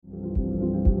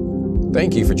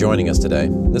Thank you for joining us today.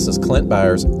 This is Clint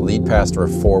Byars, lead pastor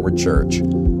of Forward Church.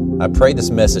 I pray this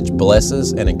message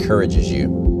blesses and encourages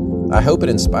you. I hope it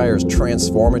inspires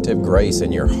transformative grace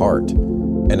in your heart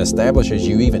and establishes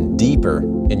you even deeper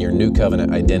in your new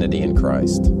covenant identity in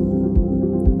Christ.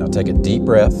 Now take a deep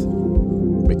breath,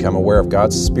 become aware of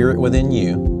God's Spirit within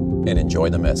you, and enjoy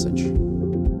the message.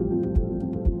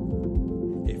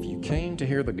 If you came to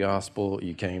hear the gospel,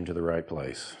 you came to the right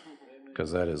place,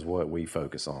 because that is what we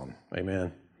focus on.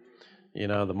 Amen. You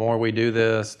know, the more we do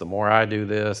this, the more I do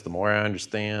this, the more I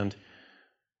understand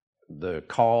the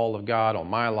call of God on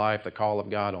my life, the call of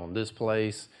God on this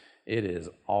place. It is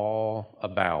all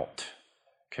about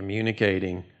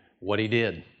communicating what He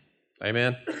did.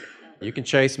 Amen. You can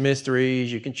chase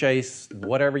mysteries, you can chase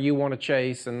whatever you want to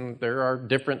chase, and there are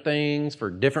different things for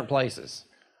different places.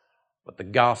 But the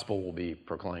gospel will be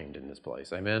proclaimed in this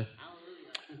place. Amen.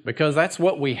 Because that's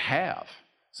what we have.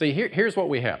 See, here's what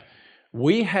we have.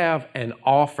 We have an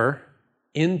offer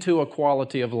into a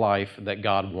quality of life that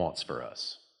God wants for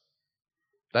us.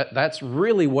 That's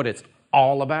really what it's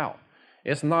all about.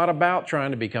 It's not about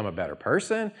trying to become a better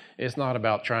person. It's not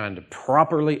about trying to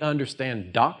properly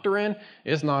understand doctrine.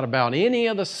 It's not about any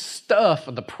of the stuff,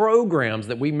 the programs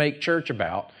that we make church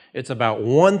about. It's about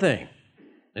one thing,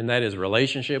 and that is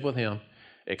relationship with Him,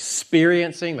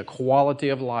 experiencing the quality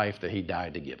of life that He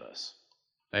died to give us.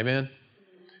 Amen?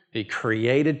 He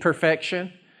created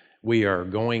perfection. We are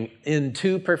going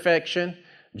into perfection.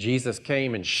 Jesus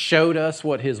came and showed us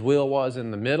what His will was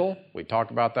in the middle. We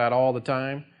talk about that all the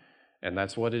time. And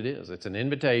that's what it is. It's an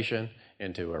invitation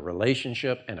into a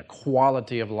relationship and a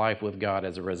quality of life with God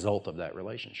as a result of that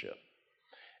relationship.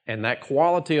 And that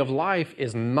quality of life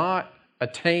is not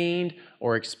attained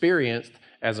or experienced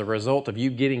as a result of you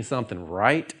getting something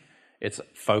right. It's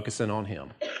focusing on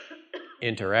Him,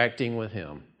 interacting with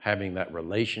Him, having that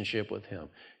relationship with Him,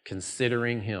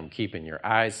 considering Him, keeping your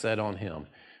eyes set on Him.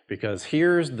 Because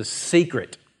here's the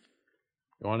secret.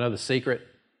 You want to know the secret?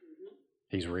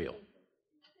 He's real.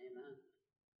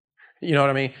 You know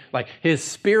what I mean? Like His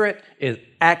Spirit is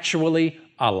actually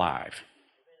alive.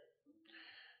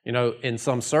 You know, in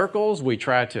some circles, we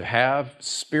try to have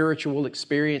spiritual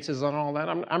experiences and all that.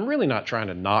 I'm really not trying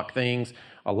to knock things.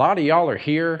 A lot of y'all are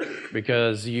here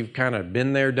because you've kind of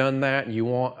been there, done that, and you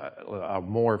want a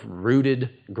more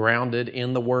rooted, grounded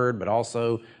in the Word, but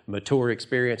also mature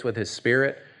experience with His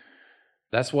Spirit.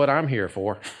 That's what I'm here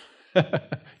for.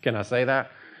 Can I say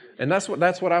that? And that's what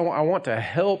I want. I want to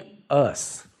help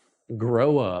us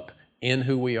grow up in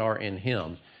who we are in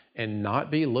Him and not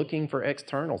be looking for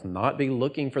externals, not be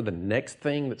looking for the next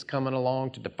thing that's coming along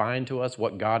to define to us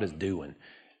what God is doing.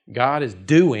 God is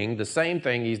doing the same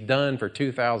thing He's done for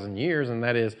 2,000 years, and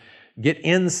that is get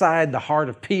inside the heart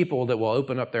of people that will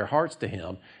open up their hearts to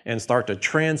Him and start to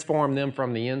transform them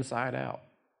from the inside out.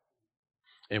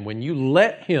 And when you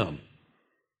let Him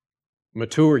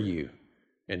mature you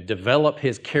and develop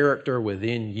His character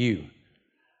within you,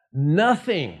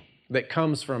 nothing that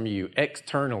comes from you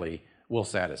externally will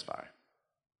satisfy.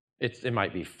 It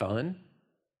might be fun,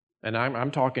 and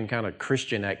I'm talking kind of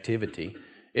Christian activity.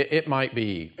 It might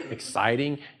be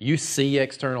exciting. You see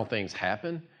external things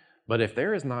happen, but if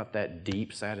there is not that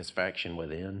deep satisfaction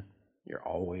within, you're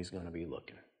always going to be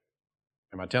looking.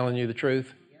 Am I telling you the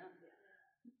truth?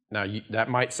 Now, that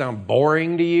might sound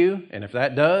boring to you, and if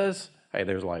that does, hey,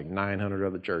 there's like 900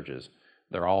 other churches.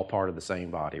 They're all part of the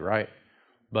same body, right?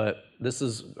 But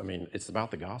it's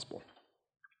about the gospel.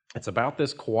 It's about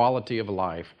this quality of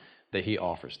life that He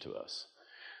offers to us.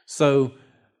 So,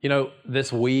 you know,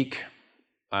 this week,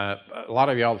 a lot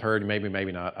of y'all have heard,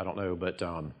 maybe not, I don't know, but,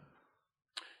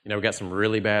 we got some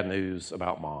really bad news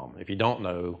about Mom. If you don't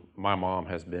know, my mom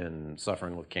has been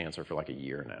suffering with cancer for like a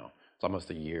year now. It's almost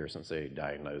a year since the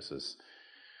diagnosis.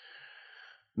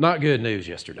 Not good news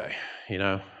yesterday, you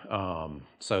know.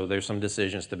 So there's some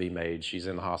decisions to be made. She's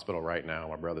in the hospital right now.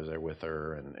 My brother's there with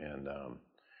her,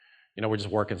 and we're just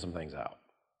working some things out.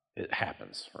 It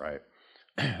happens, right?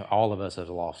 All of us have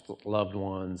lost loved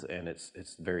ones, and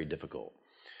it's very difficult.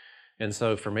 And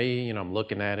so for me, I'm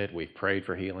looking at it. We've prayed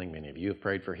for healing. Many of you have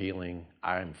prayed for healing.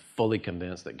 I'm fully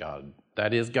convinced that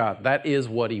that is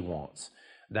what He wants.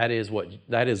 That is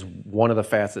one of the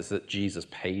facets that Jesus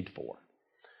paid for.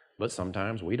 But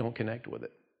sometimes we don't connect with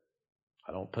it.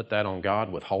 I don't put that on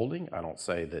God withholding. I don't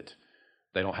say that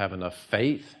they don't have enough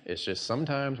faith. It's just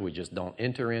sometimes we just don't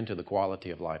enter into the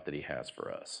quality of life that He has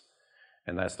for us.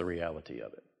 And that's the reality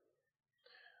of it.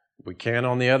 We can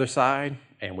on the other side,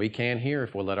 and we can here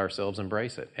if we'll let ourselves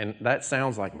embrace it. And that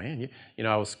sounds like, man,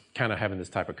 I was kind of having this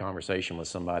type of conversation with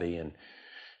somebody,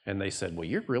 and they said, well,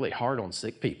 you're really hard on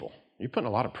sick people. You're putting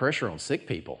a lot of pressure on sick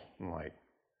people. I'm like,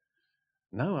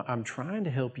 No, I'm trying to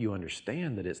help you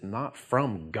understand that it's not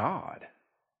from God.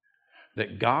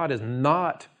 That God is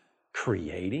not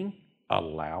creating,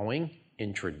 allowing,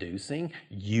 introducing,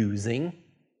 using.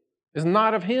 It's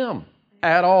not of Him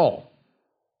at all.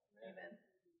 Amen.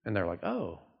 And they're like,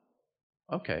 oh,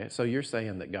 okay, so you're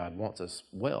saying that God wants us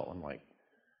well. I'm like,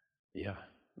 yeah,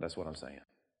 that's what I'm saying.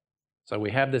 So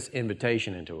we have this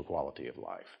invitation into a quality of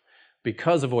life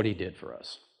because of what He did for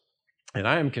us. And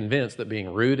I am convinced that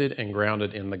being rooted and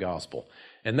grounded in the gospel,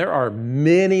 and there are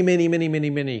many, many, many, many,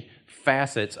 many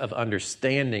facets of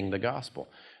understanding the gospel.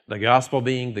 The gospel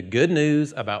being the good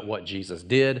news about what Jesus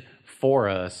did for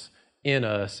us, in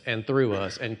us, and through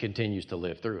us, and continues to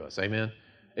live through us. Amen?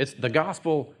 It's the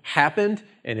gospel happened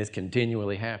and is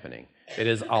continually happening. It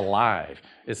is alive.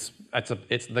 It's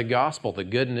the gospel, the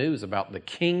good news about the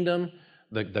kingdom,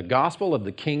 the gospel of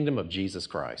the kingdom of Jesus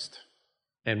Christ.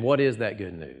 And what is that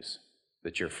good news?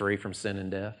 That you're free from sin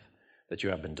and death, that you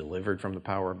have been delivered from the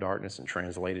power of darkness and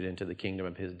translated into the kingdom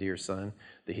of His dear Son,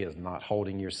 that He is not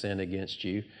holding your sin against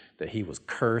you, that He was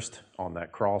cursed on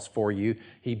that cross for you.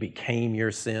 He became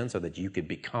your sin so that you could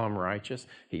become righteous.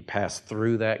 He passed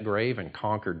through that grave and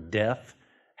conquered death,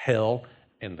 hell,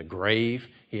 and the grave.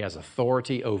 He has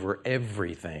authority over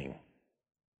everything.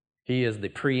 He is the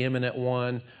preeminent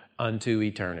one unto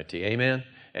eternity. Amen?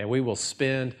 And we will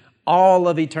spend all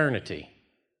of eternity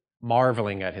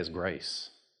marveling at His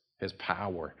grace, His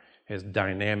power, His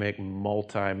dynamic,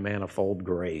 multi-manifold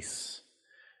grace.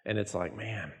 And it's like,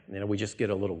 man, we just get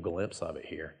a little glimpse of it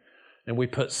here. And we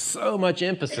put so much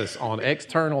emphasis on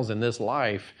externals in this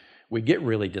life, we get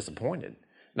really disappointed.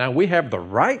 Now, we have the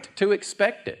right to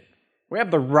expect it. We have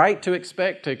the right to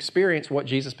expect to experience what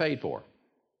Jesus paid for,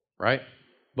 right?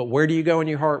 But where do you go in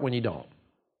your heart when you don't?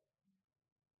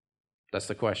 That's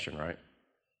the question, right?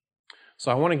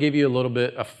 So I want to give you a little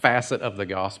bit, a facet of the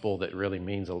gospel that really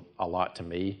means a lot to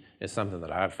me. It's something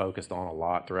that I've focused on a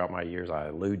lot throughout my years. I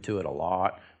allude to it a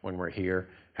lot when we're here.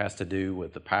 It has to do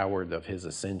with the power of His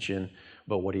ascension,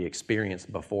 but what He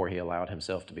experienced before He allowed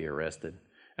Himself to be arrested.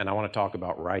 And I want to talk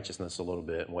about righteousness a little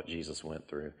bit and what Jesus went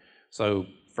through. So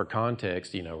for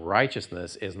context,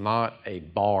 righteousness is not a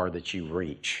bar that you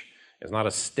reach. It's not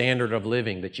a standard of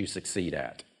living that you succeed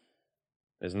at.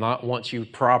 It's not once you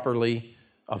properly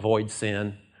avoid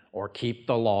sin or keep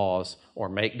the laws or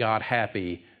make God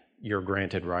happy, you're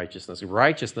granted righteousness.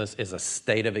 Righteousness is a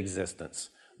state of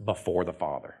existence before the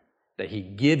Father that He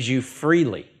gives you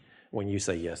freely when you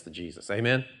say yes to Jesus.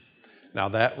 Amen? Now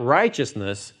that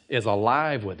righteousness is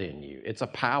alive within you. It's a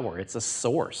power. It's a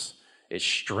source. It's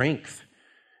strength.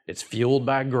 It's fueled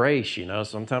by grace.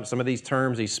 Sometimes some of these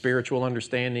terms, these spiritual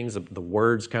understandings, the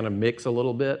words kind of mix a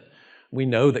little bit. We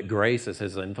know that grace is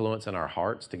His influence in our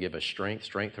hearts to give us strength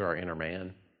to our inner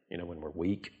man. When we're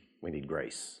weak, we need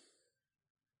grace.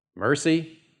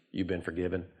 Mercy, you've been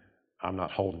forgiven. I'm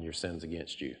not holding your sins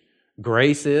against you.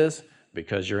 Grace is,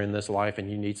 because you're in this life and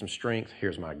you need some strength,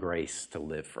 here's my grace to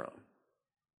live from.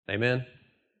 Amen?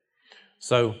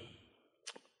 So,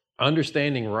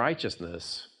 understanding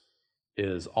righteousness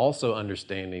is also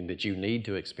understanding that you need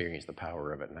to experience the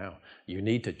power of it now. You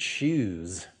need to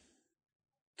choose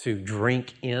to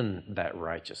drink in that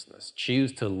righteousness.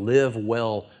 Choose to live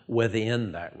well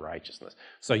within that righteousness.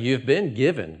 So you've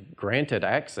been granted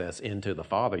access into the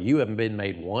Father. You haven't been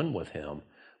made one with Him,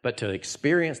 but to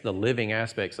experience the living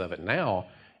aspects of it now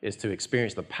is to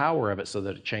experience the power of it so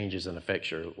that it changes and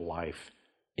affects your life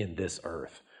in this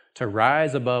earth. To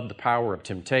rise above the power of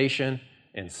temptation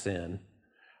and sin,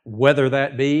 whether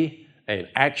that be an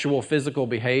actual physical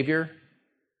behavior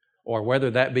or whether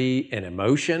that be an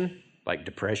emotion like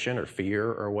depression or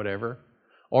fear or whatever,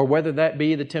 or whether that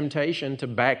be the temptation to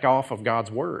back off of God's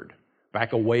word,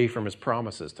 back away from His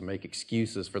promises, to make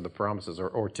excuses for the promises,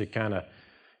 or to kind of,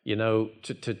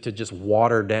 to just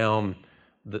water down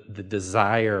the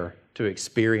desire to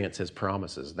experience His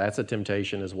promises. That's a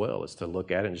temptation as well, is to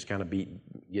look at it and just kind of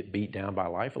get beat down by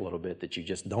life a little bit, that you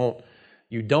just don't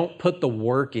put the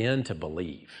work in to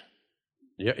believe.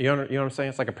 You know what I'm saying?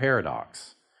 It's like a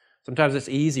paradox. Sometimes it's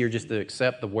easier just to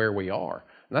accept where we are.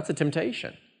 And that's a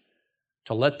temptation,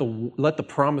 to let the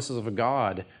promises of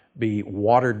God be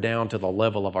watered down to the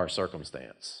level of our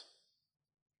circumstance.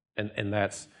 And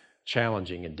that's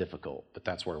challenging and difficult, but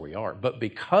that's where we are. But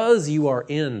because you are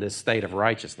in this state of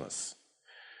righteousness,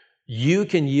 you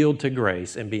can yield to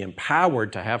grace and be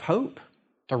empowered to have hope,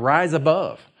 to rise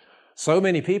above. So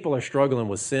many people are struggling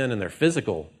with sin in their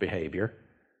physical behavior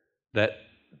that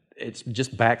it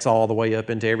just backs all the way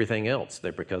up into everything else.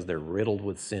 Because they're riddled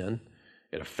with sin.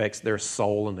 It affects their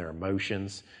soul and their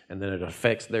emotions, and then it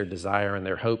affects their desire and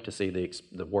their hope to see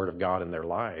the Word of God in their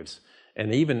lives.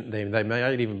 And even they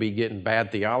might even be getting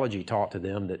bad theology taught to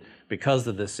them that because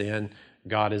of the sin,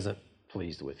 God isn't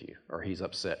pleased with you, or he's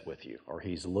upset with you, or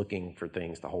he's looking for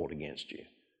things to hold against you.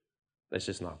 That's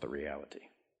just not the reality.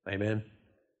 Amen?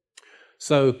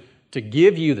 So to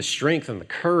give you the strength and the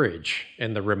courage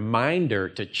and the reminder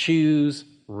to choose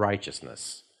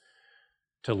righteousness,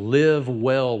 to live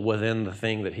well within the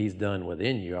thing that he's done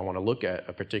within you, I want to look at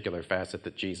a particular facet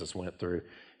that Jesus went through.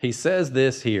 He says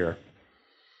this here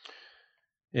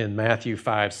in Matthew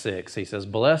 5:6. He says,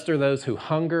 "Blessed are those who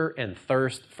hunger and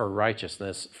thirst for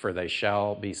righteousness, for they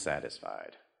shall be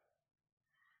satisfied."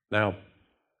 Now,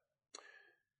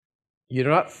 you're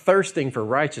not thirsting for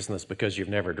righteousness because you've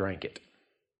never drank it,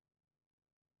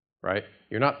 right?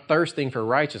 You're not thirsting for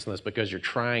righteousness because you're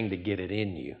trying to get it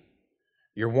in you.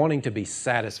 You're wanting to be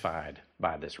satisfied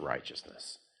by this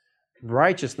righteousness.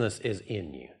 Righteousness is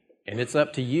in you, and it's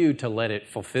up to you to let it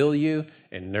fulfill you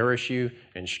and nourish you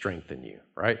and strengthen you,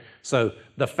 right? So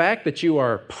the fact that you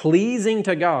are pleasing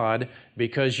to God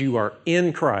because you are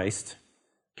in Christ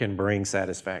can bring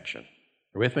satisfaction.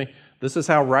 You with me? This is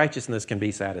how righteousness can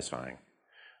be satisfying.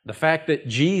 The fact that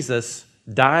Jesus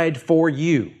died for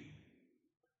you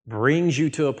brings you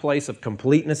to a place of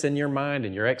completeness in your mind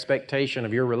and your expectation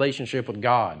of your relationship with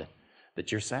God,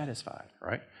 that you're satisfied,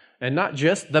 right? And not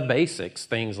just the basics,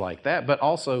 things like that, but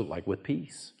also like with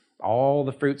peace, all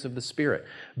the fruits of the Spirit.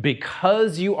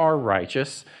 Because you are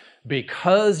righteous,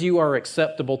 because you are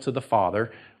acceptable to the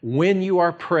Father, when you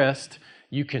are pressed,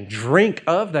 you can drink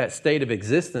of that state of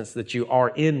existence that you are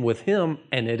in with Him,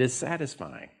 and it is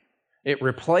satisfying. It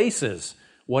replaces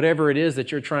whatever it is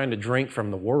that you're trying to drink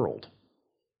from the world,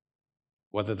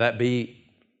 whether that be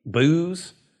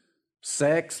booze,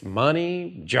 sex,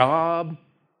 money, job,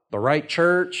 the right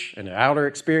church, an outer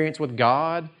experience with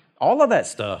God. All of that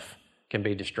stuff can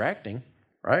be distracting,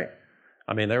 right?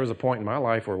 I mean, there was a point in my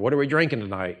life where what are we drinking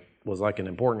tonight was like an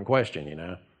important question, you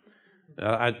know.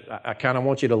 I kind of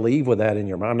want you to leave with that in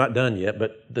your mind. I'm not done yet,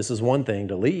 but this is one thing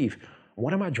to leave.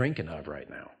 What am I drinking of right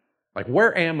now? Like,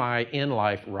 where am I in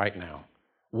life right now?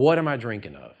 What am I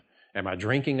drinking of? Am I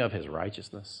drinking of His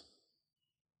righteousness?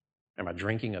 Am I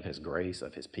drinking of His grace,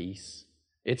 of His peace?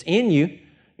 It's in you.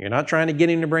 You're not trying to get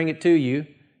Him to bring it to you.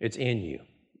 It's in you.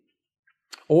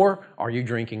 Or are you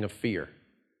drinking of fear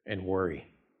and worry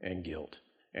and guilt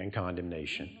and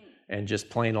condemnation and just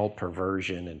plain old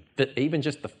perversion and even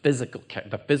just the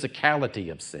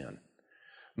physicality of sin?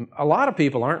 A lot of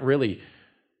people aren't really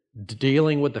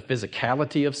dealing with the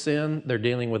physicality of sin. They're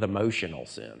dealing with emotional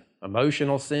sin.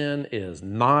 Emotional sin is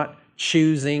not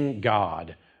choosing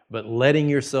God, but letting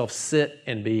yourself sit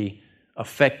and be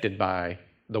affected by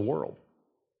the world.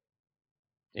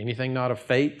 Anything not of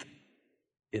faith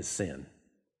is sin.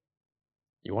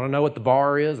 You want to know what the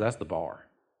bar is? That's the bar.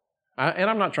 And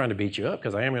I'm not trying to beat you up,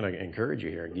 because I am going to encourage you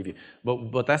here and give you,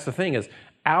 but that's the thing is,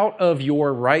 out of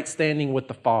your right standing with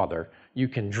the Father, you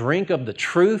can drink of the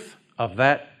truth of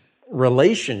that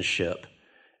relationship,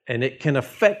 and it can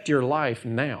affect your life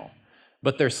now.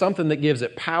 But there's something that gives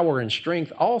it power and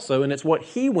strength also, and it's what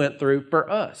He went through for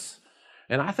us.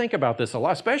 And I think about this a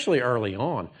lot, especially early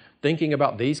on, thinking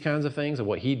about these kinds of things and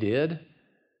what He did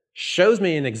shows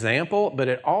me an example, but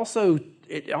it also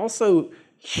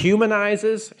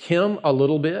humanizes Him a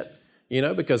little bit, you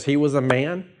know, because He was a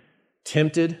man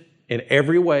tempted in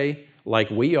every way like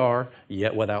we are,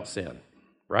 yet without sin,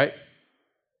 right?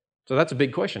 So that's a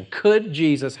big question. Could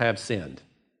Jesus have sinned?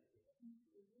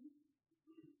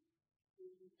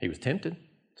 He was tempted,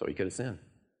 so He could have sinned.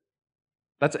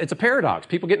 It's a paradox.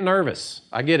 People get nervous.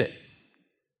 I get it.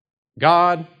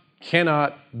 God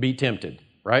cannot be tempted,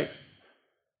 right?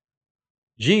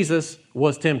 Jesus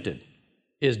was tempted.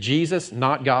 Is Jesus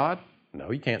not God?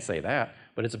 No, you can't say that,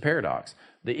 but it's a paradox.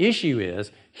 The issue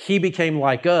is He became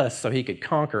like us so He could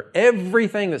conquer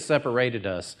everything that separated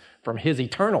us from His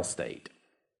eternal state.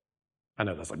 I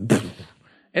know that's like,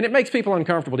 and it makes people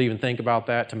uncomfortable to even think about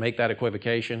that, to make that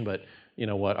equivocation, but you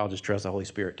know what? I'll just trust the Holy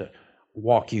Spirit to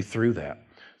walk you through that.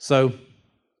 So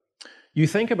you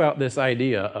think about this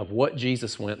idea of what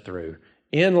Jesus went through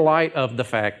in light of the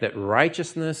fact that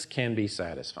righteousness can be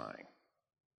satisfying.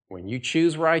 When you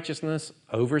choose righteousness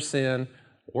over sin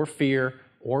or fear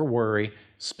or worry,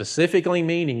 specifically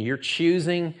meaning you're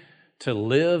choosing to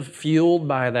live fueled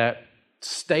by that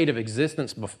state of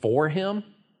existence before Him,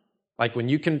 like when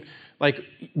you can, like,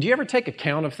 do you ever take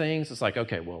account of things? It's like,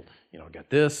 okay, well, you know, I got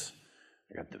this,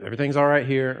 everything's all right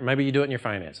here. Maybe you do it in your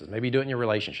finances. Maybe you do it in your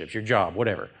relationships, your job,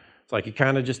 whatever. It's like you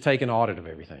kind of just take an audit of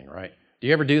everything, right? Do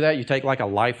you ever do that? You take like a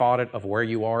life audit of where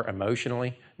you are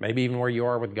emotionally, maybe even where you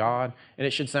are with God, and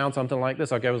it should sound something like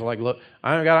this. Okay, it was like, look,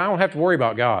 I don't have to worry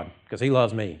about God because He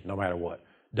loves me no matter what.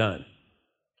 Done.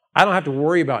 I don't have to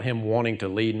worry about him wanting to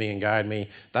lead me and guide me.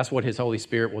 That's what his Holy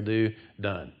Spirit will do.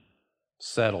 Done.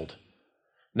 Settled.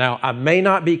 Now, I may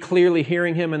not be clearly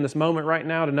hearing him in this moment right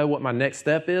now to know what my next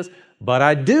step is, but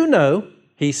I do know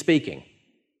he's speaking.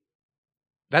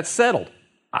 That's settled.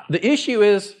 The issue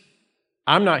is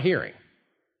I'm not hearing.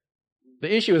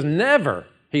 The issue is never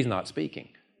he's not speaking.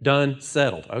 Done,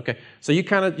 settled. Okay. So you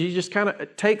just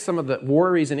take some of the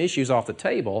worries and issues off the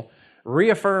table,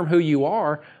 reaffirm who you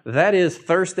are. That is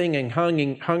thirsting and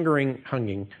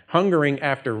hungering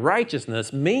after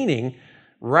righteousness, meaning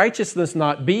righteousness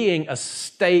not being a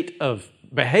state of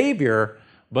behavior,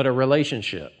 but a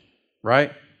relationship,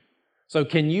 right? So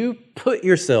can you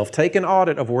take an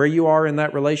audit of where you are in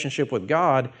that relationship with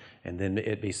God, and then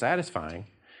it be satisfying,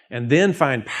 and then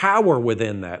find power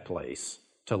within that place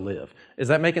to live? Is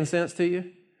that making sense to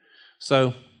you?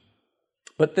 So,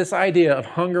 but this idea of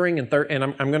hungering and thirst, and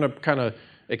I'm going to kind of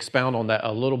expound on that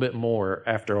a little bit more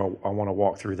after I want to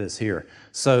walk through this here.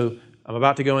 So I'm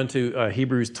about to go into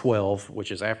Hebrews 12,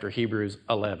 which is after Hebrews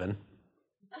 11,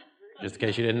 just in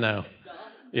case you didn't know.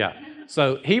 Yeah.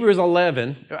 So Hebrews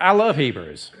 11, I love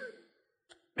Hebrews.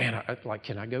 Man,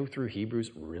 can I go through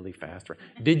Hebrews really fast?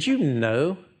 Did you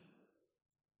know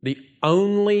the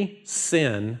only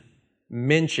sin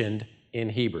mentioned in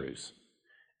Hebrews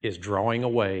is drawing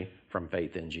away from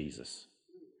faith in Jesus?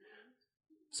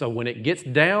 So when it gets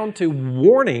down to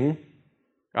warning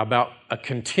about a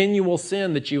continual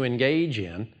sin that you engage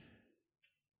in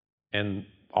and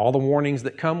all the warnings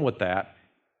that come with that,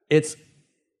 it's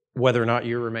whether or not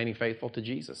you're remaining faithful to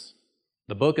Jesus.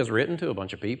 The book is written to a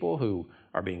bunch of people who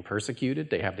are being persecuted.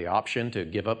 They have the option to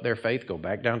give up their faith, go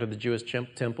back down to the Jewish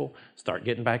temple, start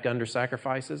getting back under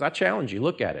sacrifices. I challenge you,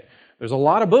 look at it. There's a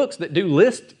lot of books that do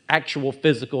list actual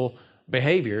physical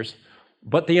behaviors,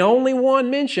 but the only one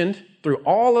mentioned through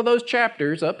all of those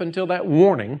chapters up until that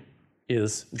warning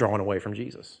is drawing away from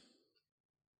Jesus.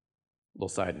 Little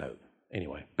side note.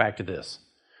 Anyway, back to this.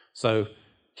 So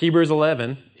Hebrews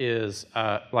 11 is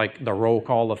like the roll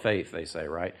call of faith, they say,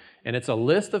 right? And it's a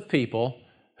list of people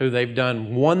who they've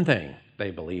done one thing.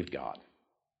 They believed God.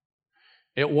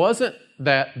 It wasn't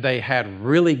that they had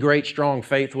really great, strong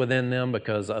faith within them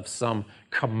because of some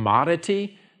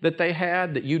commodity that they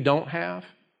had that you don't have.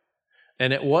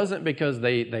 And it wasn't because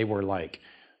they were like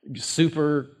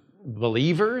super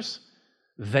believers.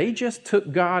 They just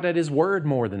took God at His word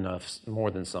more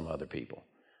than some other people.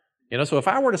 You know, so if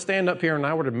I were to stand up here and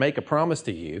I were to make a promise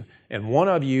to you, and one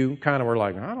of you kind of were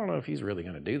like, I don't know if he's really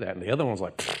going to do that, and the other one's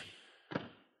like,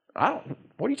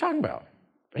 what are you talking about?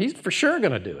 He's for sure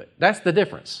going to do it. That's the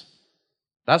difference.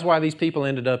 That's why these people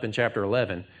ended up in chapter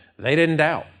 11. They didn't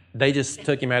doubt. They just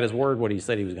took him at his word what he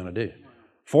said he was going to do.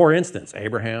 For instance,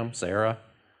 Abraham, Sarah,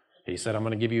 he said, I'm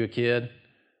going to give you a kid.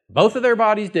 Both of their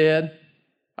bodies dead.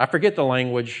 I forget the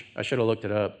language. I should have looked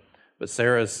it up. But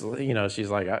Sarah's, she's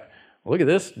like, look at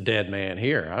this dead man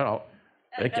here.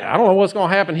 I don't know what's going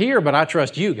to happen here, but I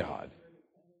trust you, God.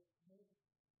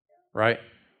 Right?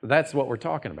 That's what we're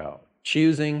talking about.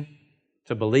 Choosing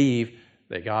to believe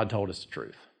that God told us the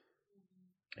truth.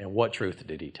 And what truth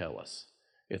did He tell us?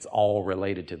 It's all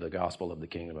related to the gospel of the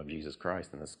kingdom of Jesus Christ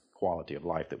and this quality of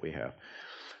life that we have.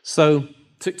 So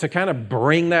to kind of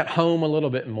bring that home a little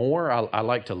bit more, I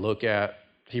like to look at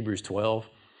Hebrews 12.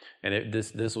 And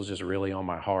this was just really on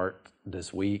my heart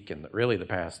this week and really the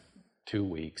past 2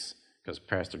 weeks, because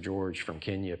Pastor George from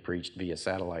Kenya preached via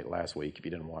satellite last week. If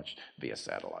you didn't watch via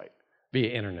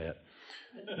internet,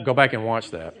 go back and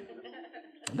watch that.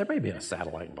 There may have been a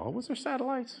satellite involved. Was there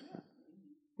satellites?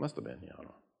 Must have been, I don't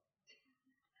know.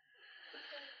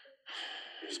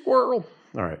 Squirrel.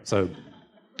 All right, so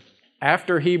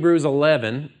after Hebrews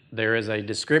 11, there is a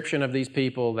description of these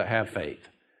people that have faith.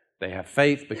 They have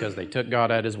faith because they took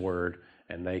God at His word,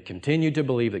 and they continued to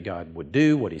believe that God would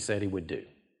do what He said He would do,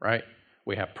 right?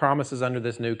 We have promises under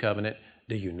this new covenant.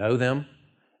 Do you know them?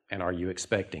 And are you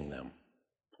expecting them?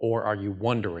 Or are you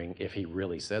wondering if He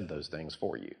really said those things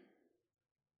for you?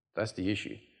 That's the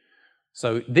issue.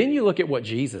 So then you look at what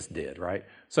Jesus did, right?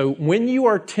 So when you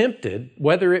are tempted,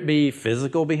 whether it be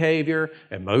physical behavior,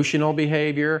 emotional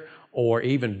behavior, or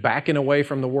even backing away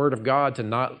from the Word of God to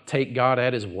not take God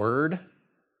at His word,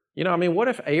 what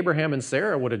if Abraham and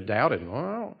Sarah would have doubted?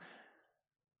 Well,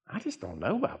 I just don't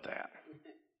know about that.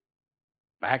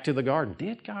 Back to the garden.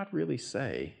 Did God really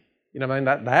say?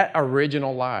 That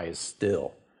original lie is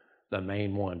still the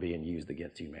main one being used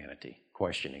against humanity.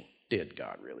 Questioning, did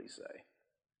God really say?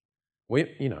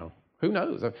 Who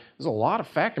knows? There's a lot of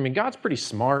fact. God's pretty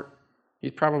smart.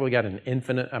 He's probably got an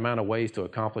infinite amount of ways to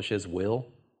accomplish His will,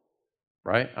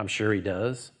 right? I'm sure He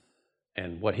does.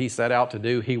 And what he set out to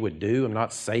do, he would do. I'm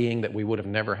not saying that we would have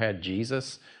never had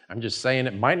Jesus. I'm just saying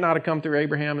it might not have come through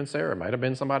Abraham and Sarah. It might have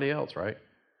been somebody else, right?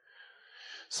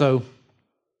 So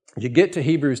you get to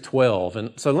Hebrews 12.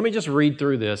 And so let me just read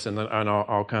through this, and then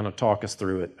I'll kind of talk us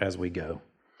through it as we go.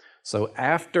 So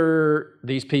after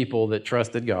these people that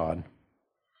trusted God,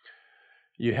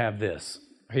 you have this.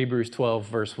 Hebrews 12,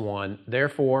 verse 1.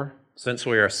 Therefore, since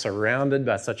we are surrounded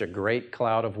by such a great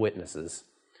cloud of witnesses,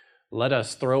 let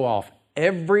us throw off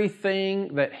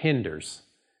everything that hinders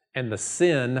and the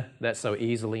sin that so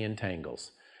easily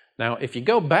entangles. Now, if you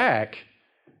go back,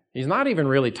 he's not even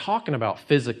really talking about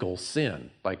physical sin,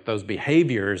 like those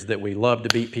behaviors that we love to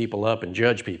beat people up and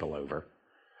judge people over.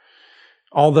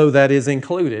 Although that is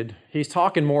included, he's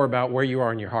talking more about where you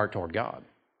are in your heart toward God.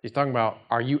 He's talking about,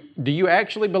 do you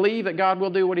actually believe that God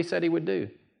will do what he said he would do?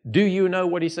 Do you know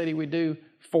what he said he would do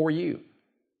for you?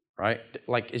 Right?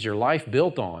 Like, is your life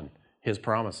built on his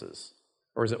promises?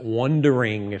 Or is it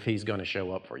wondering if he's going to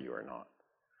show up for you or not?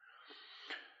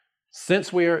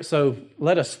 So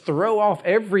let us throw off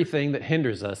everything that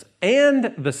hinders us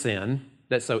and the sin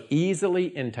that so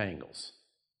easily entangles.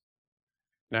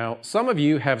 Now, some of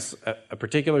you have a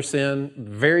particular sin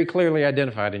very clearly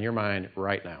identified in your mind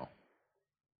right now.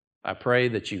 I pray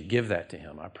that you give that to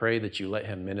him. I pray that you let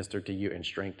him minister to you and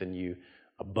strengthen you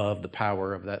above the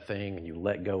power of that thing, and you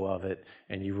let go of it,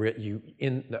 and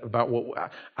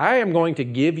I am going to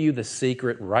give you the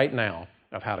secret right now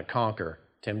of how to conquer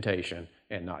temptation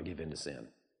and not give in to sin,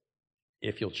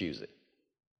 if you'll choose it.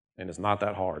 And it's not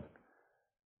that hard.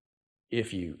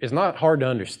 It's not hard to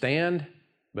understand,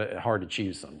 but hard to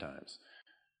choose sometimes.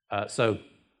 So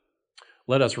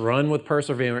let us run with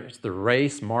perseverance the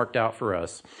race marked out for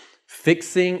us,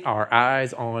 fixing our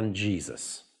eyes on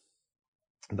Jesus,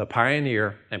 the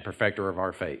pioneer and perfecter of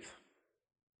our faith.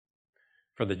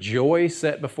 For the joy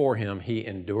set before him, he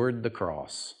endured the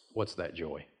cross. What's that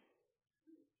joy?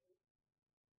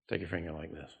 Take your finger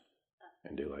like this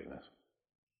and do like this.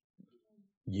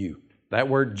 You. That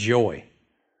word joy.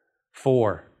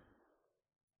 For,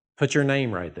 put your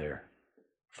name right there.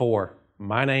 For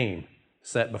my name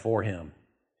set before him,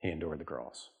 he endured the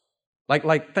cross.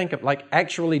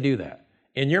 Actually do that.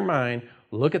 In your mind,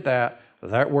 look at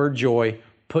that word joy,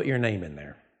 put your name in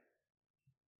there.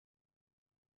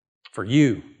 For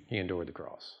you, he endured the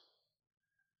cross.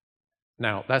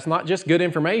 Now, that's not just good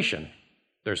information.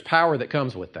 There's power that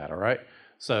comes with that, all right?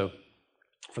 So,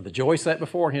 for the joy set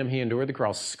before him, he endured the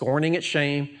cross, scorning its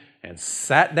shame, and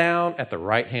sat down at the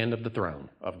right hand of the throne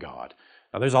of God.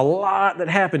 Now, there's a lot that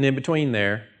happened in between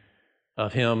there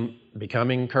of him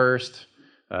becoming cursed,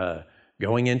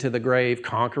 going into the grave,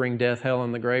 conquering death, hell,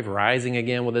 and the grave, rising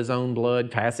again with his own blood,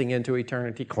 passing into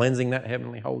eternity, cleansing that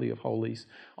heavenly holy of holies,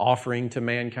 offering to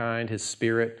mankind his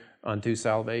spirit unto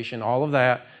salvation, all of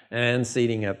that, and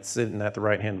sitting at the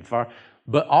right hand of the Father.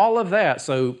 But all of that,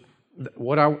 so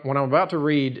what I'm about to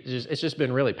read, it's just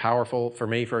been really powerful for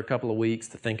me for a couple of weeks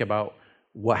to think about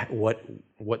what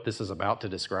this is about to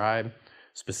describe,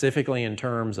 specifically in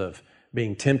terms of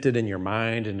being tempted in your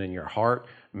mind and in your heart,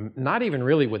 not even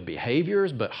really with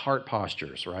behaviors, but heart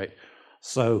postures, right?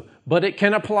 So, but it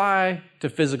can apply to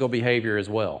physical behavior as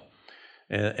well.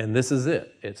 And this is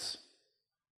it. It's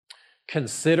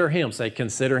consider him. Say,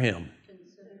 consider him.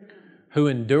 Who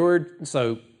endured.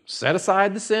 So set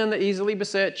aside the sin that easily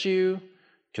besets you.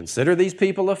 Consider these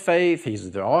people of faith.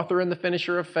 He's the author and the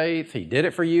finisher of faith. He did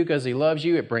it for you because he loves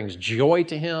you. It brings joy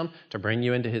to him to bring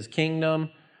you into his kingdom.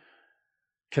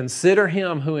 Consider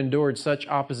him who endured such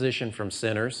opposition from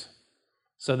sinners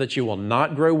so that you will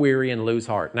not grow weary and lose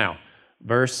heart. Now,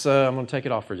 I'm going to take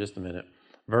it off for just a minute.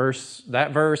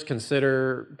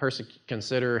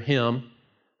 Consider him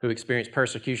who experienced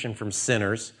persecution from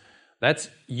sinners. That's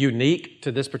unique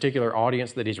to this particular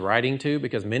audience that he's writing to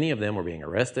because many of them were being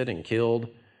arrested and killed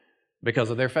because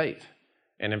of their faith.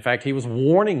 And in fact, he was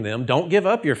warning them, don't give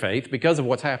up your faith because of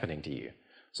what's happening to you.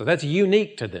 So that's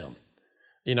unique to them.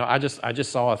 You know, I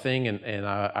just saw a thing in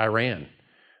Iran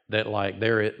that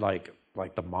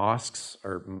the mosques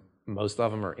most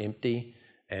of them are empty,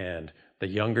 and the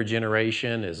younger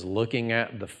generation is looking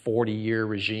at the 40-year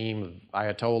regime of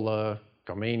Ayatollah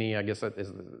Khomeini. I guess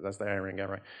that's the Iran guy,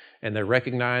 right? And they're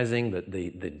recognizing that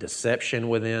the deception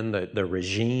within the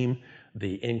regime,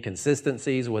 the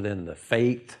inconsistencies within the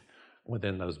faith,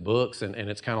 within those books, and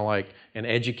it's kind of like, and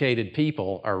educated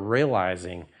people are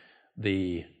realizing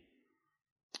the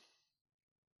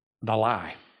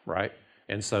lie, right?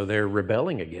 And so they're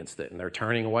rebelling against it and they're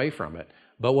turning away from it.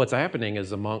 But what's happening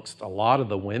is amongst a lot of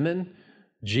the women,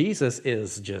 Jesus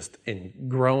is just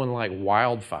growing like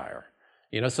wildfire.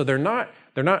 You know, so they're not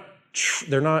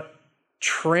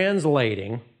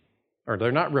translating or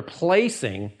they're not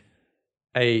replacing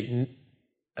a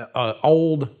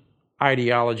old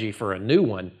ideology for a new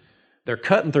one. They're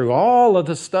cutting through all of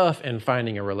the stuff and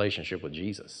finding a relationship with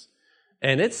Jesus.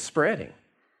 And it's spreading.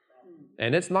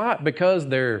 And it's not because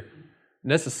they're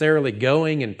necessarily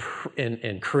going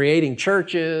and creating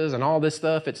churches and all this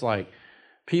stuff. It's like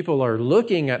people are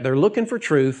they're looking for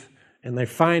truth, and they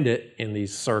find it in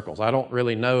these circles. I don't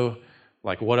really know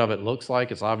like what of it looks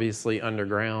like. It's obviously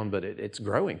underground, but it's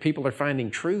growing. People are finding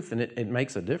truth, and it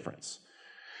makes a difference.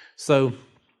 So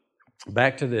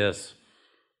back to this.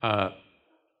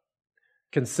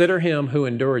 Consider him who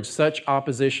endured such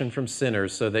opposition from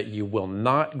sinners so that you will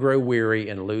not grow weary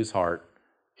and lose heart.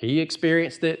 He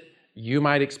experienced it. You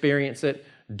might experience it.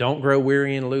 Don't grow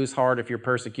weary and lose heart if you're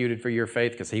persecuted for your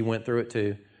faith, because he went through it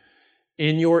too.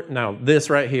 Now this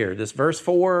right here, this verse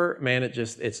 4, man,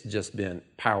 it's just been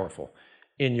powerful.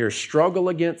 In your struggle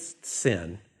against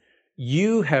sin,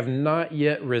 you have not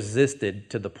yet resisted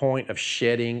to the point of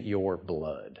shedding your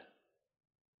blood.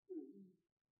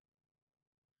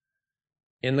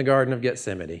 In the Garden of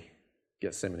Gethsemane,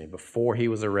 before he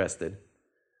was arrested,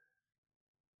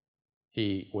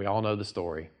 we all know the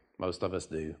story. Most of us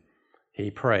do. He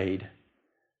prayed,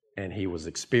 and he was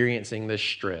experiencing this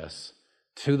stress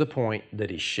to the point that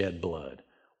he shed blood.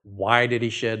 Why did he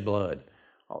shed blood?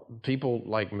 People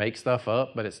make stuff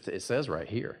up, but it says right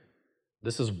here.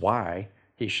 This is why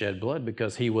he shed blood,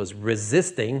 because he was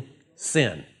resisting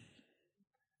sin.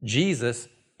 Jesus,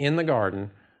 in the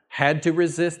garden, had to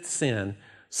resist sin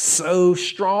so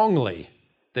strongly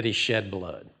that he shed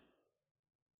blood.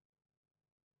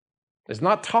 It's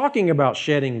not talking about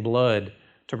shedding blood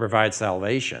to provide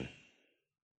salvation.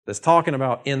 It's talking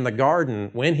about in the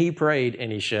garden when he prayed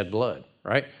and he shed blood,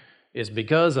 right? It's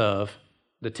because of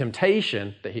the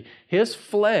temptation that his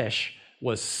flesh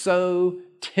was so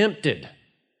tempted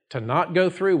to not go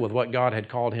through with what God had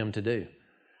called him to do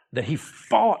that he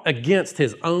fought against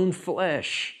his own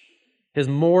flesh, his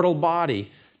mortal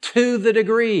body, to the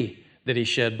degree that he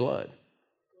shed blood.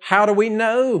 How do we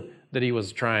know that he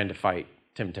was trying to fight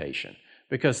temptation?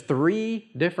 Because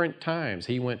 3 different times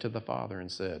he went to the Father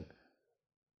and said,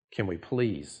 can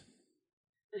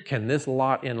this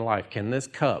lot in life, can this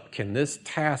cup, can this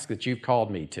task that you've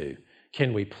called me to,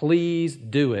 can we please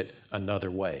do it another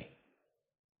way?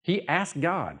 He asked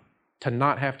God to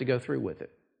not have to go through with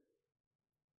it.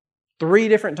 3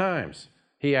 different times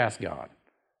he asked God,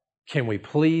 can we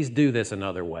please do this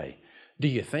another way? Do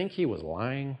you think he was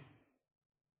lying?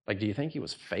 Do you think he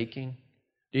was faking?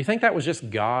 Do you think that was just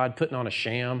God putting on a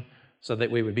sham so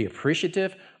that we would be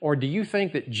appreciative? Or do you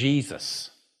think that Jesus,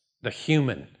 the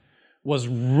human, was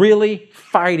really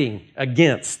fighting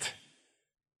against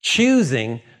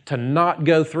choosing to not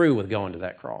go through with going to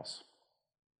that cross?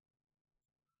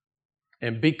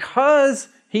 And because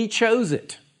he chose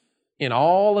it in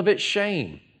all of its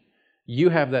shame, you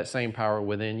have that same power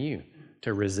within you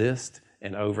to resist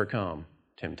and overcome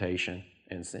temptation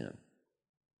and sin.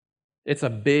 It's a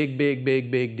big, big, big,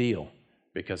 big deal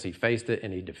because he faced it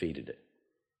and he defeated it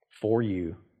for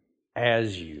you,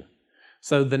 as you.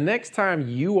 So the next time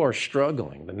you are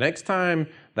struggling, the next time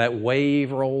that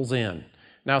wave rolls in,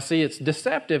 now see, it's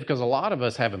deceptive because a lot of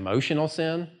us have emotional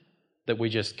sin that we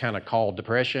just kind of call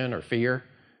depression or fear.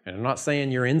 And I'm not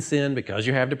saying you're in sin because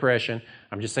you have depression.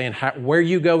 I'm just saying where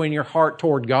you go in your heart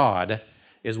toward God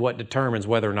is what determines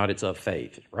whether or not it's of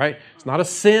faith, right? It's not a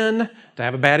sin to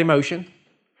have a bad emotion,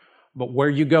 but where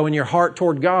you go in your heart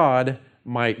toward God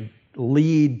might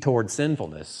lead toward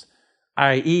sinfulness,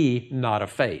 i.e. not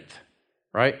of faith,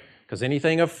 right? Because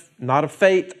anything not of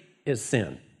faith is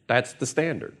sin. That's the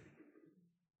standard.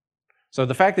 So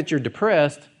the fact that you're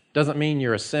depressed doesn't mean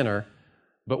you're a sinner,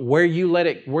 but where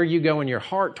you go in your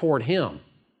heart toward Him,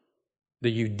 do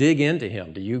you dig into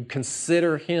Him? Do you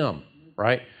consider Him,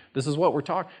 right? This is what we're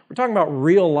talking. We're talking about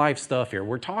real life stuff here.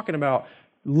 We're talking about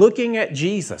looking at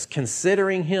Jesus,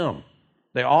 considering Him,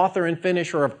 the author and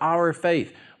finisher of our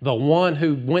faith, the one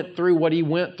who went through what He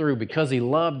went through because He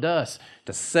loved us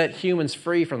to set humans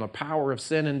free from the power of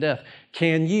sin and death.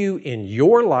 Can you, in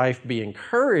your life, be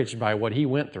encouraged by what He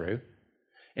went through,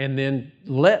 and then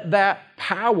let that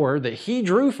power that He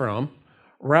drew from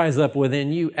rise up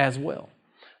within you as well?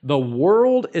 The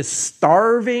world is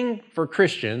starving for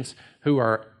Christians who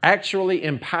are actually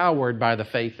empowered by the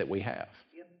faith that we have.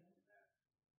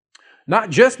 Not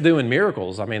just doing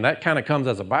miracles. I mean, that kind of comes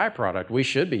as a byproduct. We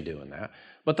should be doing that.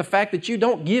 But the fact that you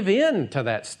don't give in to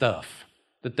that stuff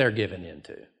that they're giving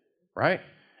into, right?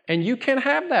 And you can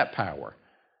have that power.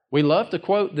 We love to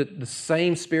quote that the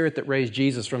same Spirit that raised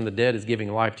Jesus from the dead is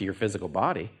giving life to your physical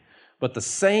body. But the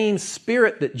same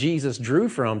Spirit that Jesus drew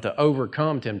from to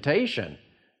overcome temptation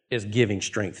is giving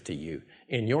strength to you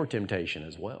in your temptation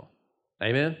as well.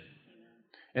 Amen?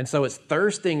 And so it's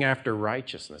thirsting after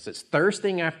righteousness. It's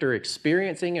thirsting after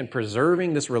experiencing and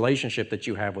preserving this relationship that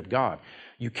you have with God.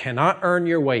 You cannot earn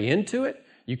your way into it.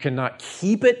 You cannot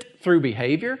keep it through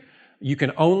behavior. You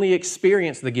can only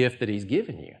experience the gift that He's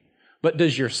given you. But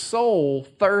does your soul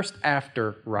thirst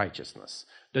after righteousness?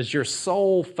 Does your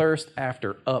soul thirst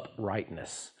after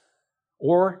uprightness?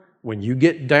 Or when you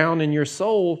get down in your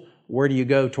soul, where do you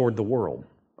go toward the world?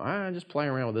 I just play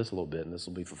around with this a little bit and this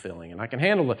will be fulfilling. And I can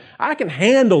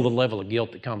handle the level of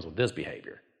guilt that comes with this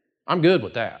behavior. I'm good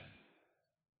with that. At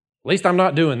least I'm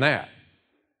not doing that.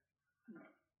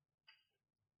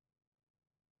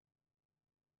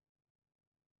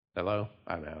 Hello?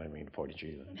 I didn't mean to point at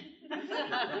you.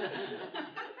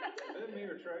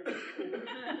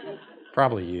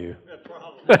 Probably you.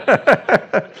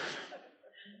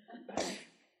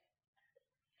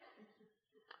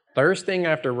 Thirsting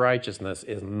after righteousness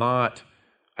is not,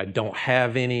 I don't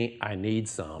have any, I need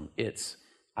some. It's,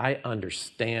 I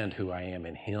understand who I am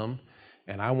in Him,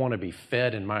 and I want to be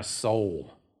fed in my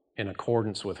soul in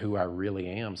accordance with who I really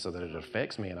am so that it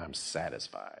affects me and I'm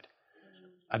satisfied.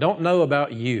 I don't know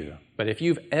about you, but if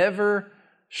you've ever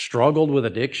struggled with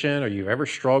addiction or you've ever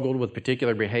struggled with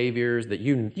particular behaviors that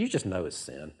you just know is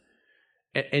sin,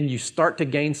 and you start to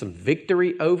gain some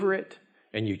victory over it,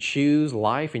 and you choose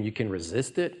life and you can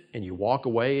resist it and you walk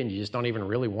away and you just don't even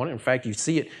really want it. In fact, you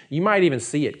see it, you might even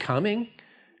see it coming.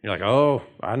 You're like, oh,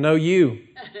 I know you.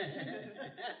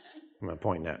 I'm going to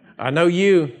point that. I know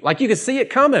you. Like you can see it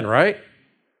coming, right?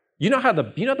 You know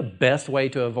the best way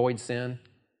to avoid sin?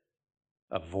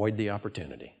 Avoid the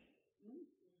opportunity.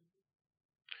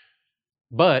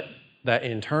 But that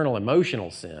internal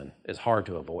emotional sin is hard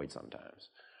to avoid sometimes.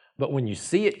 But when you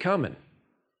see it coming,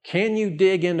 can you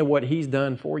dig into what He's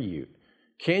done for you?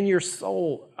 Can your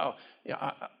soul,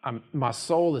 my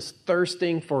soul is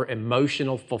thirsting for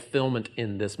emotional fulfillment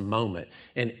in this moment.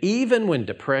 And even when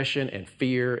depression and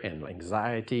fear and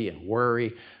anxiety and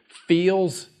worry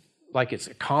feels like it's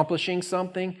accomplishing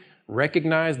something,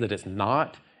 recognize that it's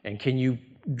not, and can you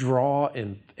draw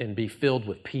and be filled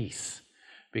with peace?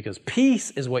 Because peace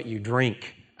is what you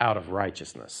drink out of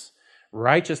righteousness.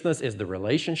 Righteousness is the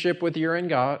relationship that you're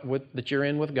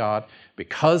in with God.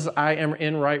 Because I am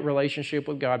in right relationship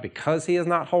with God, because He is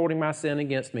not holding my sin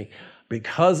against me,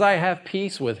 because I have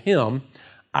peace with Him,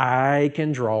 I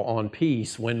can draw on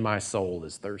peace when my soul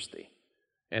is thirsty.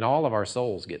 And all of our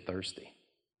souls get thirsty.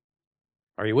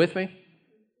 Are you with me?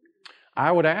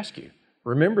 I would ask you,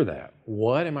 remember that.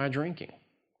 What am I drinking?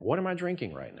 What am I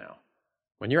drinking right now?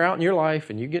 When you're out in your life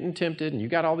and you're getting tempted and you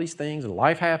got all these things and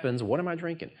life happens, what am I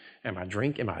drinking? Am I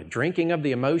drinking of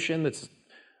the emotion that's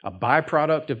a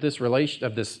byproduct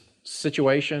of this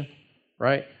situation,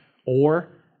 right? Or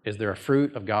is there a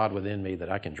fruit of God within me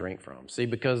that I can drink from? See,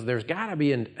 because there's got to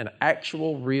be an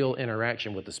actual, real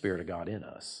interaction with the Spirit of God in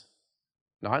us.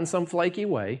 Not in some flaky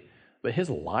way, but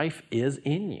His life is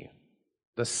in you.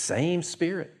 The same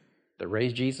Spirit that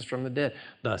raised Jesus from the dead.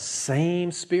 The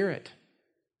same Spirit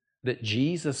that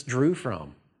Jesus drew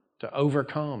from to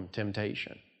overcome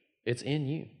temptation. It's in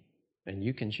you, and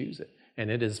you can choose it, and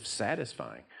it is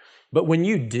satisfying. But when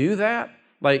you do that,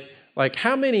 like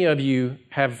how many of you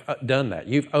have done that?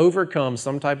 You've overcome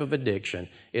some type of addiction.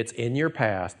 It's in your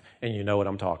past, and you know what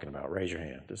I'm talking about. Raise your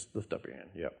hand. Just lift up your hand.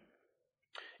 Yep.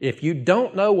 If you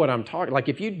don't know what I'm talking, like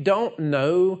if you don't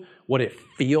know what it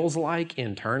feels like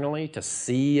internally to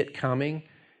see it coming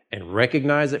and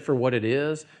recognize it for what it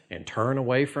is and turn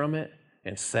away from it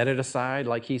and set it aside,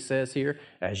 like he says here,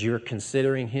 as you're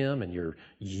considering Him and you're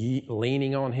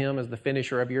leaning on Him as the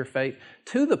finisher of your faith,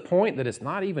 to the point that it's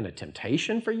not even a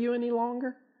temptation for you any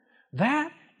longer,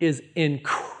 that is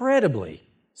incredibly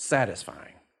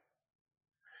satisfying.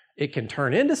 It can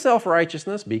turn into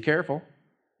self-righteousness, be careful.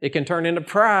 It can turn into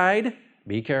pride,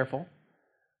 be careful.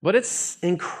 But it's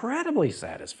incredibly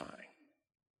satisfying.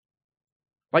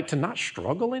 Like to not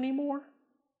struggle anymore?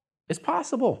 It's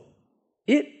possible.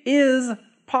 It is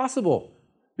possible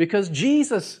because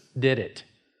Jesus did it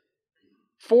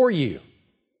for you.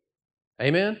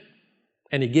 Amen?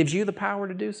 And He gives you the power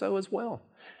to do so as well.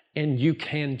 And you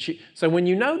can choose. So when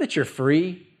you know that you're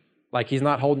free, like He's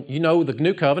not holding, you know the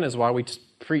new covenant is why we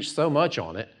preach so much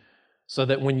on it, so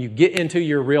that when you get into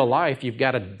your real life, you've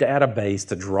got a database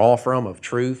to draw from of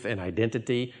truth and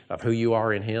identity of who you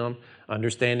are in Him,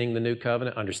 understanding the new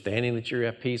covenant, understanding that you're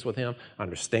at peace with Him,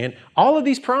 understand all of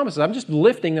these promises. I'm just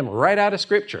lifting them right out of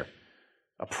Scripture.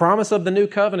 A promise of the new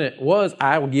covenant was,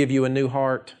 I will give you a new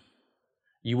heart.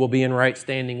 You will be in right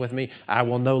standing with me. I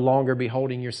will no longer be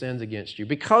holding your sins against you.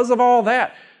 Because of all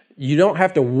that, You don't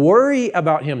have to worry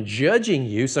about him judging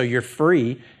you, so you're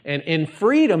free. And in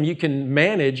freedom, you can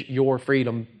manage your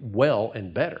freedom well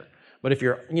and better. But if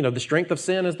the strength of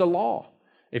sin is the law.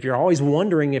 If you're always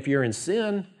wondering if you're in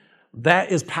sin,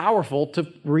 that is powerful to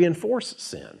reinforce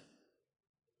sin.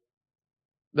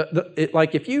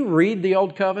 Like if you read the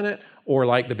Old Covenant or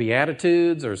like the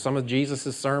Beatitudes or some of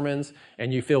Jesus' sermons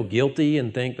and you feel guilty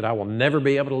and think that I will never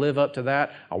be able to live up to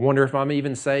that, I wonder if I'm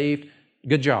even saved,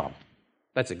 good job.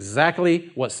 That's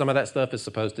exactly what some of that stuff is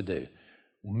supposed to do.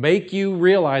 Make you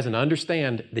realize and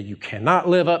understand that you cannot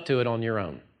live up to it on your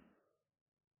own.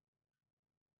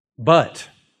 But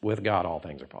with God, all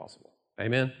things are possible.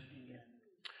 Amen?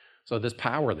 So this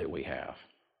power that we have,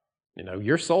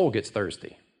 your soul gets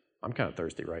thirsty. I'm kind of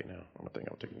thirsty right now. I think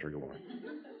I'll take a drink of water.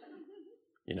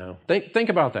 Think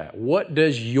about that. What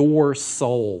does your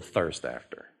soul thirst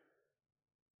after?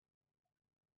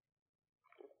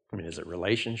 Is it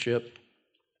relationship?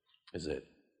 Is it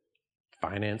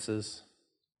finances?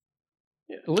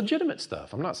 Legitimate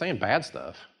stuff. I'm not saying bad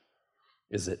stuff.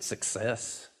 Is it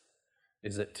success?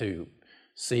 Is it to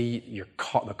see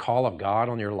the call of God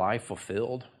on your life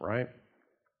fulfilled, right?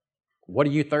 What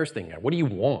are you thirsting at? What do you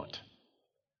want?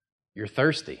 You're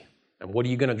thirsty. And what are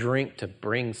you going to drink to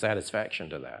bring satisfaction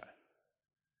to that?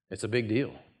 It's a big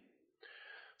deal.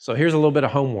 So here's a little bit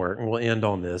of homework, and we'll end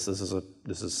on this. This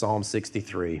is Psalm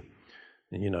 63.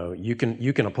 And you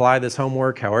can apply this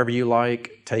homework however you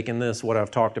like, taking what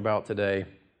I've talked about today,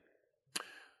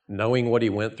 knowing what he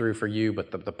went through for you,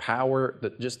 but the power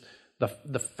that just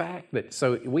the fact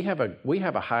that we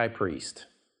have a high priest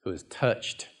who is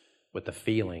touched with the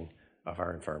feeling of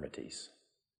our infirmities.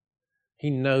 He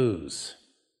knows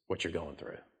what you're going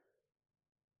through.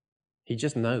 He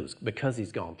just knows because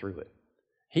he's gone through it.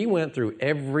 He went through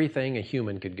everything a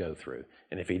human could go through.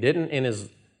 And if he didn't in his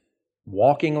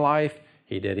walking life,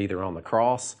 he did either on the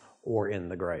cross or in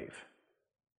the grave.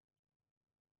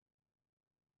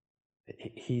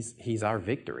 He's our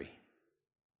victory.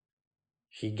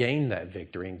 He gained that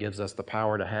victory and gives us the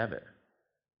power to have it.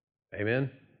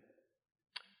 Amen?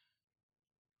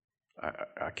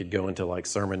 I could go into like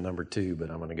sermon number 2,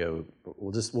 but I'm going to go,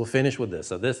 we'll finish with this.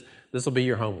 So this will be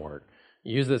your homework.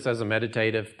 Use this as a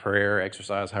meditative prayer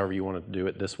exercise, however you want to do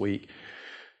it this week.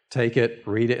 Take it,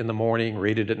 read it in the morning,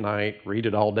 read it at night, read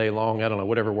it all day long. I don't know,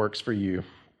 whatever works for you.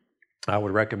 I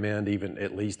would recommend even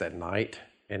at least at night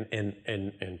and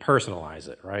personalize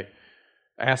it, right?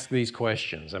 Ask these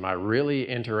questions. Am I really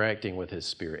interacting with his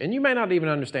spirit? And you may not even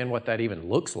understand what that even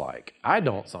looks like. I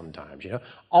don't sometimes,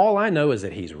 All I know is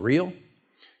that he's real.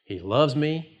 He loves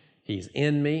me. He's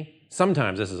in me.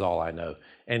 Sometimes this is all I know.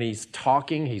 And he's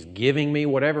talking, he's giving me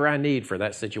whatever I need for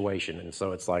that situation. And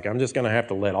so it's like I'm just going to have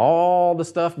to let all the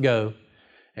stuff go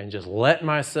and just let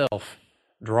myself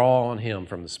draw on him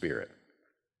from the Spirit.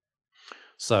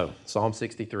 So, Psalm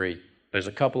 63. There's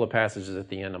a couple of passages at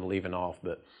the end I'm leaving off,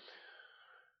 but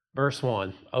verse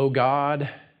 1, O God,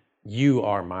 you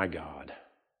are my God.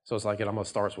 So it's like it almost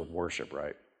starts with worship,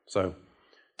 right? So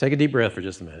take a deep breath for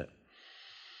just a minute.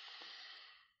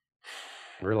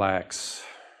 Relax.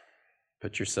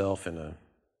 Put yourself in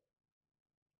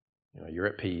you're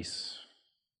at peace.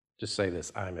 Just say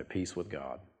this, I'm at peace with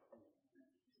God.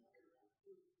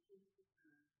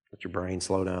 Let your brain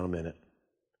slow down a minute.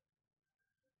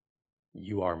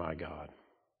 You are my God.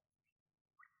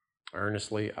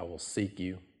 Earnestly, I will seek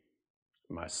you.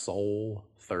 My soul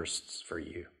thirsts for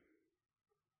you.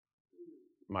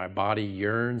 My body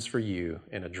yearns for you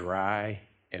in a dry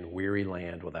and weary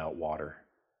land without water.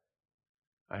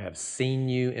 I have seen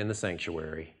you in the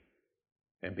sanctuary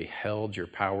and beheld your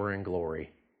power and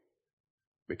glory,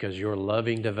 because your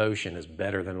loving devotion is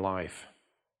better than life.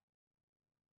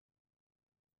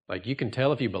 Like you can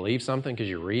tell if you believe something because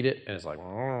you read it and it's like,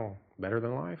 better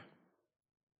than life.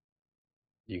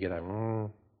 You get that, you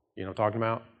know what I'm talking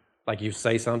about? Like you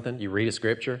say something, you read a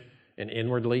scripture, and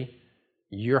inwardly,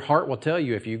 your heart will tell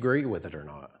you if you agree with it or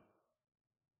not.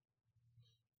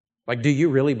 Like, do you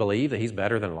really believe that he's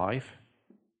better than life?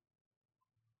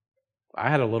 I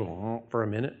had a little for a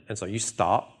minute, and so you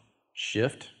stop,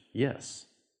 shift, yes.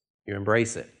 You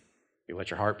embrace it. You let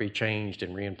your heart be changed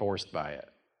and reinforced by it,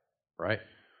 right?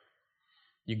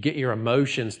 You get your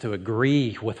emotions to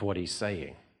agree with what he's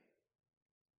saying.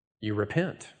 You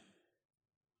repent.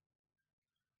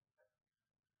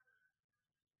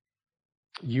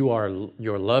 Your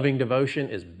loving devotion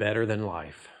is better than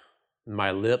life.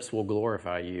 My lips will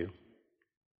glorify you,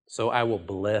 so I will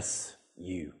bless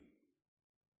you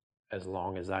as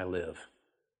long as I live.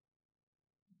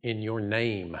 In your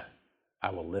name,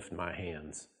 I will lift my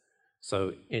hands.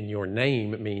 So in your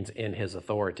name, it means in his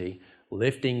authority.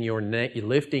 Lifting your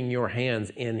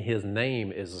hands in his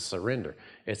name is a surrender.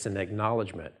 It's an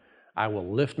acknowledgement. I will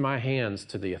lift my hands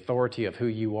to the authority of who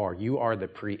you are. You are the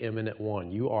preeminent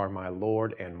one. You are my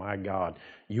Lord and my God.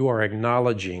 You are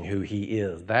acknowledging who he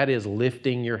is. That is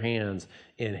lifting your hands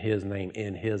in his name,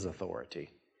 in his authority.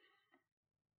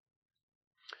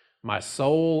 My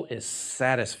soul is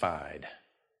satisfied,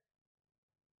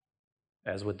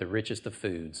 as with the richest of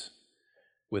foods.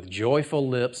 With joyful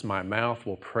lips, my mouth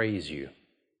will praise you.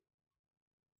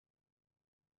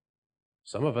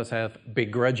 Some of us have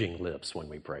begrudging lips when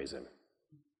we praise him,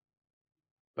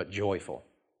 but joyful.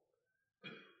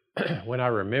 When I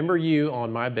remember you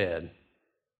on my bed,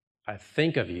 I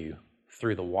think of you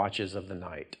through the watches of the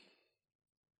night.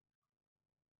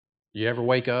 You ever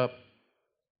wake up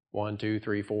 1, 2,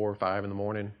 3, 4, 5 in the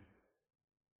morning,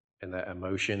 and that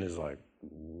emotion is like,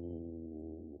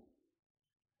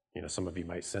 some of you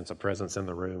might sense a presence in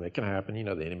the room. It can happen.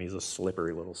 The enemy's a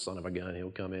slippery little son of a gun. He'll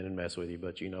come in and mess with you.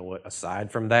 But you know what?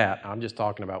 Aside from that, I'm just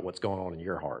talking about what's going on in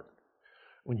your heart.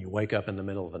 When you wake up in the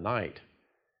middle of the night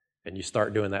and you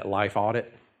start doing that life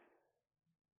audit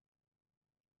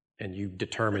and you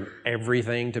determine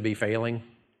everything to be failing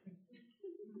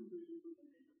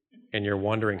and you're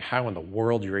wondering how in the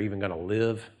world you're even going to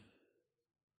live,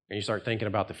 and you start thinking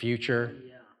about the future,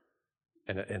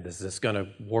 and is this going to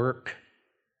work?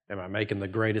 Am I making the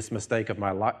greatest mistake of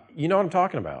my life? You know what I'm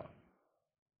talking about.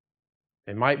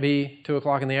 It might be 2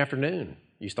 o'clock in the afternoon.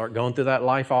 You start going through that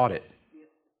life audit.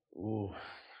 Ooh.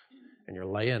 And you're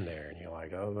laying there and you're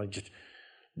like, oh, just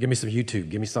give me some YouTube.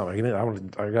 Give me something. I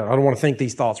don't want to think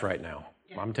these thoughts right now.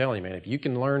 I'm telling you, man, if you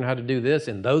can learn how to do this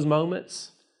in those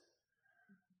moments,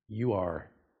 you're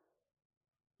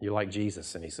like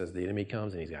Jesus. And he says, the enemy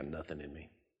comes and he's got nothing in me.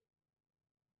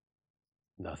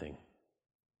 Nothing.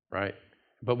 Right?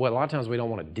 But a lot of times we don't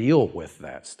want to deal with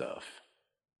that stuff.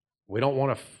 We don't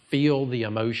want to feel the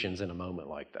emotions in a moment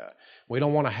like that. We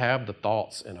don't want to have the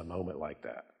thoughts in a moment like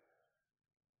that.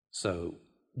 So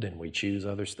then we choose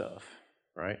other stuff,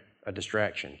 right? A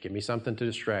distraction. Give me something to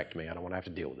distract me. I don't want to have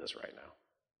to deal with this right now.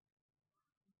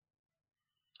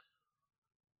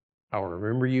 I will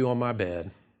remember you on my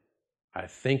bed. I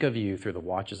think of you through the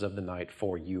watches of the night,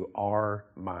 for you are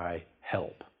my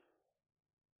help.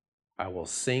 I will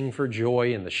sing for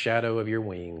joy in the shadow of your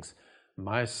wings.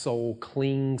 My soul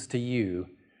clings to you.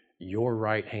 Your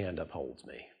right hand upholds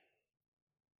me.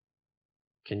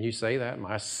 Can you say that?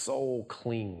 My soul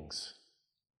clings.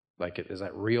 Is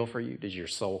that real for you? Does your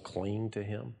soul cling to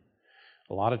him?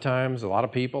 A lot of times, a lot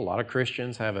of people, a lot of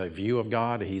Christians have a view of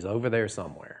God. He's over there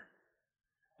somewhere.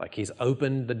 Like he's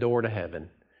opened the door to heaven.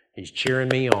 He's cheering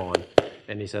me on.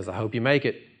 And he says, I hope you make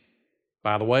it.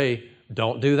 By the way,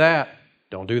 don't do that.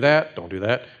 Don't do that. Don't do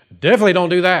that. Definitely don't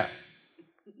do that.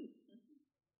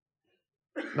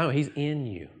 No, he's in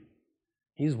you.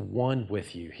 He's one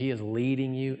with you. He is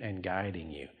leading you and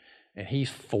guiding you. And he's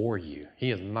for you.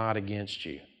 He is not against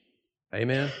you.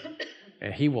 Amen?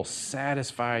 And he will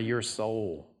satisfy your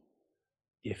soul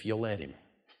if you let him.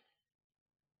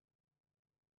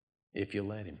 If you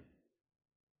let him.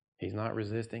 He's not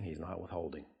resisting. He's not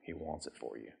withholding. He wants it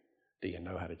for you. Do you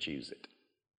know how to choose it?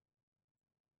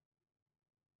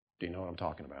 Do you know what I'm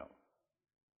talking about?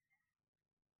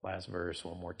 Last verse,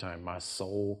 one more time. My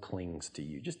soul clings to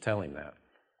you. Just tell him that.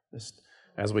 Just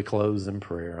as we close in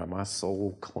prayer, my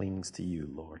soul clings to you,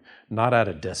 Lord. Not out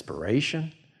of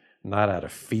desperation, not out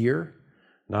of fear,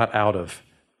 not out of,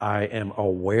 I am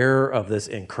aware of this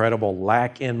incredible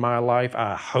lack in my life.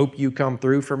 I hope you come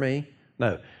through for me.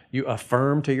 No, you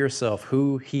affirm to yourself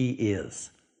who he is.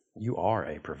 You are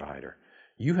a provider.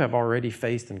 You have already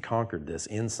faced and conquered this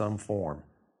in some form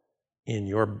in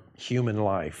your human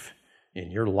life,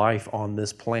 in your life on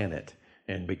this planet.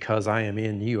 And because I am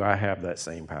in you, I have that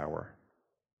same power.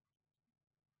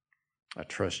 I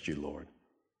trust you, Lord.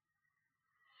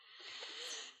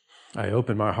 I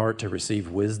open my heart to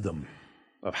receive wisdom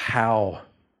of how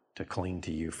to cling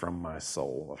to you from my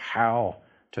soul, of how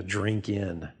to drink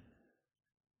in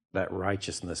that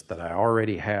righteousness that I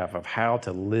already have, of how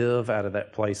to live out of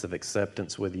that place of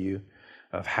acceptance with you,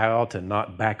 of how to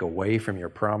not back away from your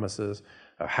promises,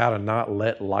 of how to not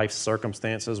let life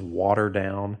circumstances water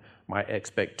down my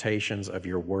expectations of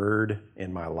your word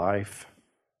in my life,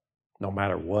 no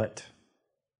matter what.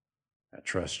 I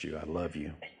trust you. I love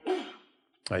you.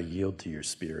 I yield to your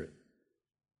spirit.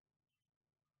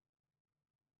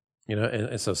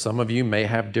 And so some of you may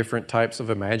have different types of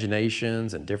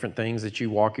imaginations and different things that you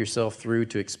walk yourself through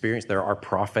to experience. There are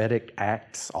prophetic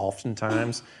acts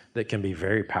oftentimes that can be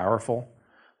very powerful,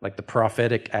 like the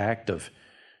prophetic act of,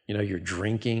 you're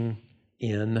drinking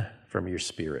in from your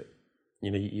spirit.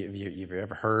 You know, you've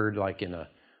ever heard like in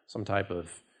some type of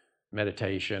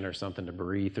meditation or something to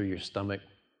breathe through your stomach?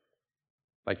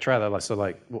 Like try that. So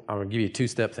like I'm going to give you a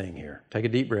 2-step thing here. Take a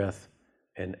deep breath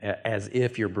and as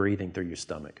if you're breathing through your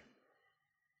stomach.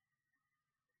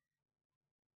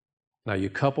 Now you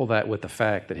couple that with the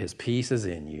fact that His peace is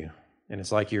in you, and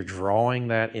it's like you're drawing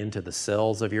that into the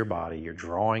cells of your body. You're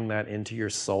drawing that into your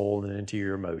soul and into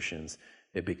your emotions.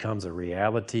 It becomes a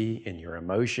reality in your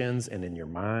emotions and in your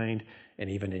mind and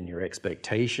even in your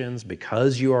expectations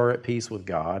because you are at peace with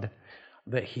God,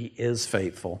 that He is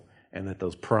faithful and that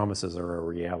those promises are a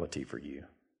reality for you.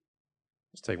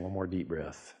 Let's take one more deep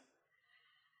breath.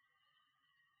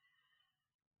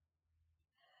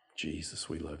 Jesus,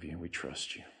 we love you and we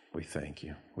trust you. We thank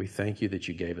you. We thank you that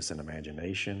you gave us an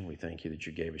imagination. We thank you that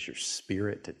you gave us your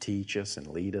Spirit to teach us and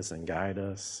lead us and guide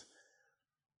us.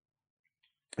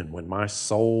 And when my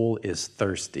soul is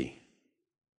thirsty,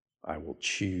 I will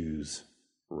choose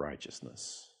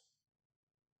righteousness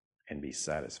and be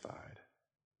satisfied.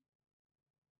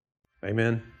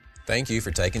 Amen. Thank you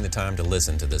for taking the time to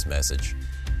listen to this message.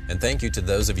 And thank you to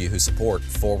those of you who support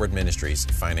Forward Ministries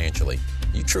financially.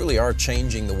 You truly are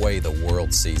changing the way the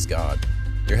world sees God.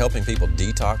 You're helping people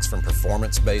detox from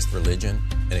performance-based religion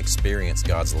and experience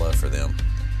God's love for them.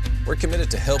 We're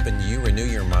committed to helping you renew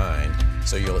your mind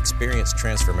so you'll experience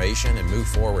transformation and move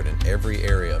forward in every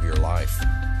area of your life.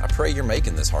 I pray you're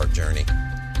making this heart journey.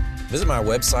 Visit my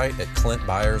website at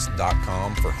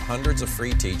clintbyars.com for hundreds of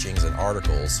free teachings and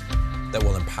articles that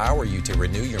will empower you to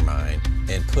renew your mind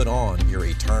and put on your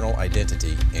eternal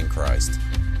identity in Christ.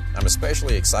 I'm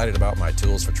especially excited about my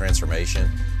tools for transformation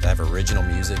that have original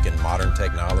music and modern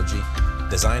technology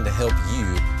designed to help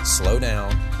you slow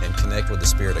down and connect with the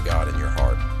Spirit of God in your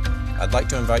heart. I'd like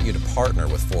to invite you to partner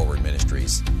with Forward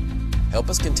Ministries. Help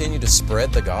us continue to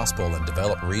spread the gospel and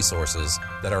develop resources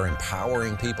that are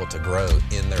empowering people to grow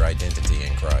in their identity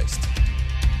in Christ.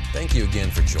 Thank you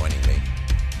again for joining me.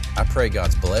 I pray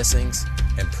God's blessings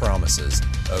and promises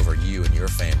over you and your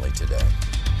family today.